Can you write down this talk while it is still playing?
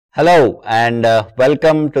Hello and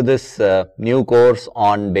welcome to this new course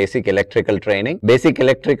on basic electrical training. Basic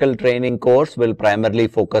electrical training course will primarily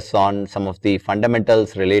focus on some of the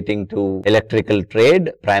fundamentals relating to electrical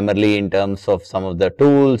trade, primarily in terms of some of the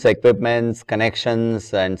tools, equipments,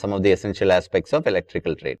 connections and some of the essential aspects of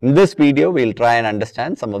electrical trade. In this video, we will try and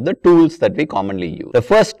understand some of the tools that we commonly use. The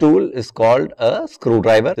first tool is called a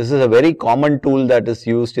screwdriver. This is a very common tool that is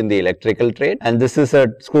used in the electrical trade, and this is a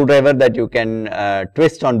screwdriver that you can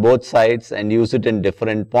twist on both sides and use it in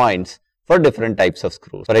different points for different types of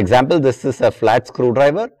screws. For example, this is a flat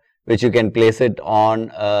screwdriver which you can place it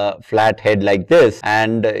on a flat head like this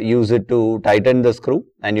and use it to tighten the screw,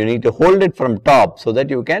 and you need to hold it from top so that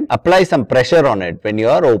you can apply some pressure on it when you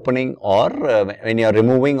are opening or when you are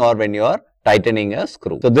removing or when you are tightening a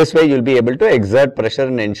screw. So this way you will be able to exert pressure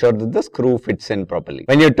and ensure that the screw fits in properly.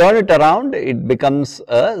 When you turn it around, it becomes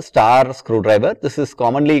a star screwdriver. This is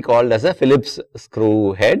commonly called as a Phillips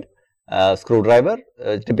screw head screwdriver.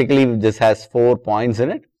 Typically this has 4 points in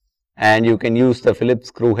it, and you can use the Phillips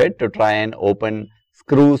screw head to try and open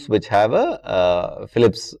screws which have a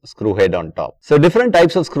Phillips screw head on top. So different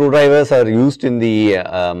types of screwdrivers are used in the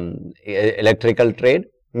electrical trade.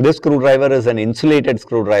 This screwdriver is an insulated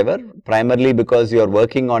screwdriver, primarily because you are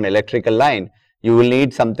working on electrical line. You will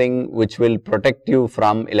need something which will protect you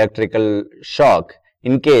from electrical shock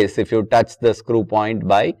in case if you touch the screw point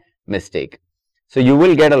by mistake. So you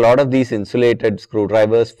will get a lot of these insulated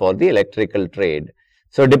screwdrivers for the electrical trade.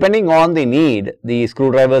 So depending on the need, the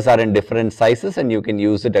screwdrivers are in different sizes and you can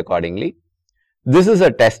use it accordingly. This is a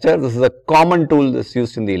tester. This is a common tool that's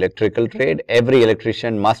used in the electrical trade. Every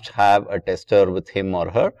electrician must have a tester with him or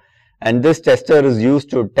her, and this tester is used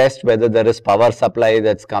to test whether there is power supply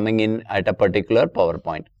that's coming in at a particular power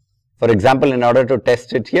point. For example, in order to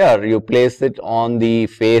test it here, you place it on the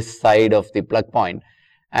face side of the plug point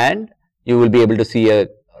and you will be able to see a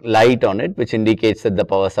light on it which indicates that the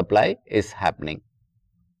power supply is happening.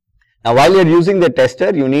 Now while you are using the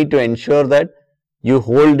tester, you need to ensure that you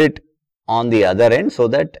hold it on the other end so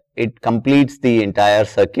that it completes the entire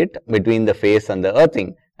circuit between the face and the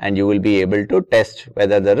earthing, and you will be able to test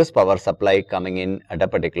whether there is power supply coming in at a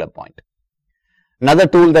particular point. Another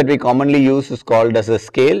tool that we commonly use is called as a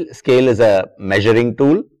scale. Scale is a measuring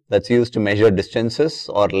tool that's used to measure distances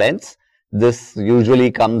or lengths. This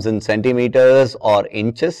usually comes in centimeters or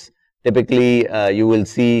inches. Typically, you will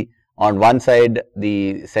see on one side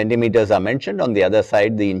the centimeters are mentioned, on the other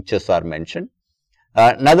side the inches are mentioned.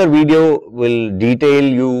 Another video will detail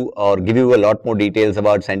you or give you a lot more details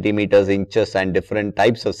about centimeters, inches and different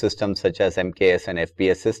types of systems such as MKS and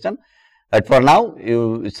FPS system. But for now,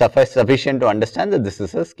 it's sufficient to understand that this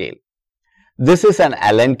is a scale. This is an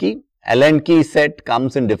Allen key. Allen key set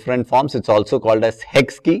comes in different forms. It's also called as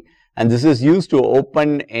hex key, and this is used to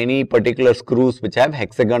open any particular screws which have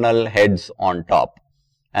hexagonal heads on top.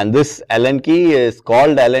 And this Allen key is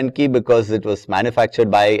called Allen key because it was manufactured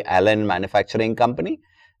by Allen Manufacturing Company.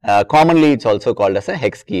 Commonly, it's also called as a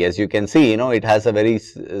hex key. As you can see, it has a very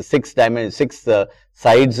six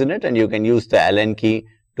sides in it, and you can use the Allen key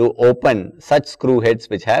to open such screw heads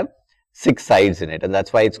which have 6 sides in it, and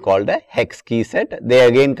that's why it's called a hex key set. They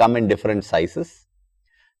again come in different sizes.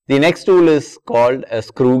 The next tool is called a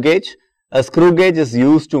screw gauge. A screw gauge is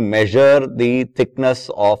used to measure the thickness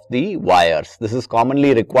of the wires. This is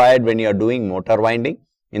commonly required when you are doing motor winding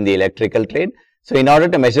in the electrical trade. So in order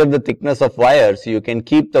to measure the thickness of wires, you can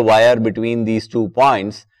keep the wire between these 2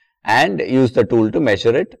 points and use the tool to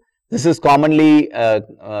measure it. This is commonly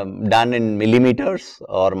done in millimeters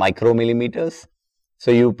or micromillimeters.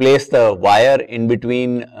 So you place the wire in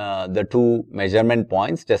between the 2 measurement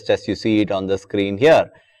points, just as you see it on the screen here,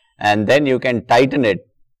 and then you can tighten it.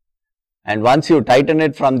 And once you tighten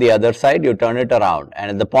it from the other side, you turn it around,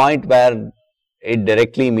 and at the point where it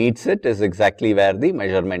directly meets it is exactly where the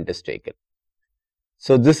measurement is taken.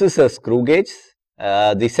 So this is a screw gauge.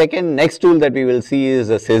 The next tool that we will see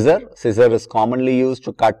is a scissor. Scissor is commonly used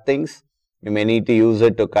to cut things. You may need to use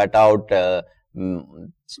it to cut out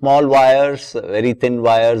small wires, very thin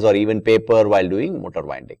wires, or even paper while doing motor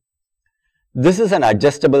winding. This is an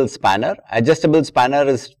adjustable spanner. Adjustable spanner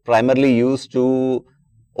is primarily used to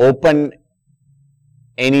open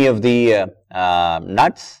any of the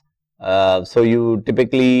nuts. So you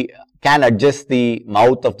typically can adjust the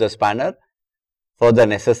mouth of the spanner for the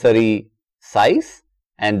necessary size,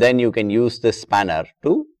 and then you can use this spanner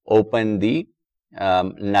to open the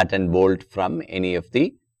nut and bolt from any of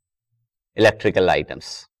the electrical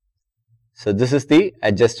items. So this is the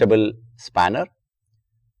adjustable spanner.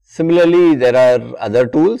 Similarly, there are other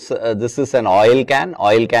tools. This is an oil can.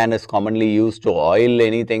 Oil can is commonly used to oil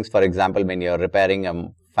anything. For example, when you are repairing a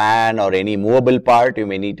fan or any movable part, you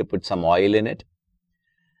may need to put some oil in it.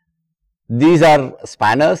 These are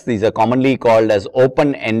spanners. These are commonly called as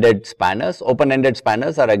open-ended spanners. Open-ended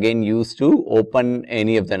spanners are again used to open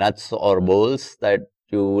any of the nuts or bolts that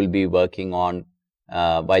you will be working on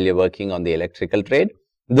while you're working on the electrical trade.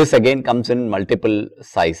 This again comes in multiple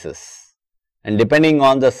sizes, and depending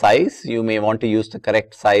on the size, you may want to use the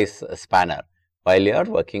correct size spanner while you are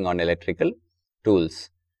working on electrical tools.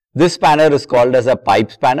 This spanner is called as a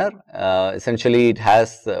pipe spanner. Essentially, it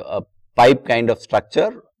has a pipe kind of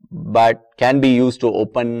structure, but can be used to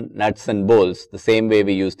open nuts and bolts the same way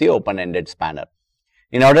we use the open-ended spanner.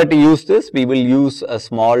 In order to use this, we will use a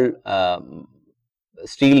small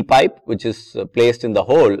steel pipe which is placed in the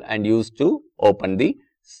hole and used to open the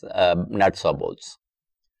nuts or bolts.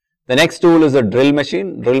 The next tool is a drill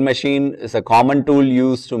machine. Drill machine is a common tool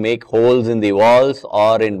used to make holes in the walls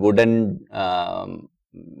or in wooden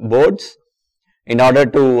boards in order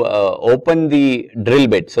to open the drill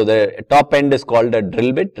bit. So, the top end is called a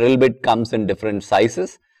drill bit. Drill bit comes in different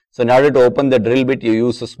sizes. So, in order to open the drill bit, you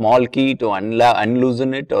use a small key to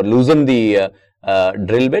unloosen it or loosen the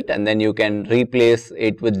drill bit, and then you can replace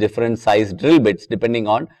it with different size drill bits depending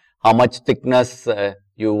on how much thickness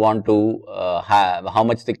you want to have, how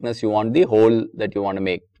much thickness you want the hole that you want to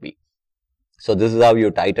make to be. So, this is how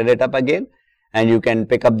you tighten it up again, and you can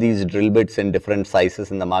pick up these drill bits in different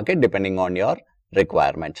sizes in the market depending on your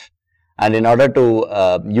requirements. And in order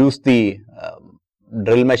to use the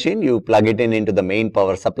drill machine, you plug it into the main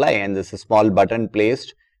power supply, and this is a small button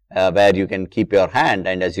placed where you can keep your hand,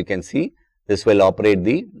 and as you can see, this will operate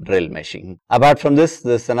the drill machine. Apart from this,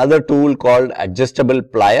 there is another tool called adjustable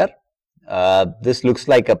plier. This looks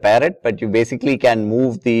like a parrot, but you basically can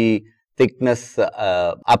move the thickness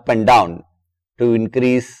up and down to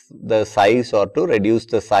increase the size or to reduce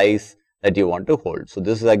the size that you want to hold. So,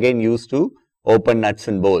 this is again used to open nuts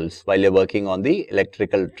and bolts while you're working on the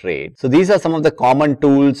electrical trade. So, these are some of the common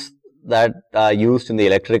tools that are used in the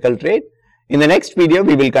electrical trade. In the next video,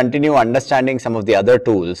 we will continue understanding some of the other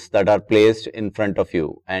tools that are placed in front of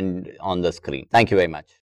you and on the screen. Thank you very much.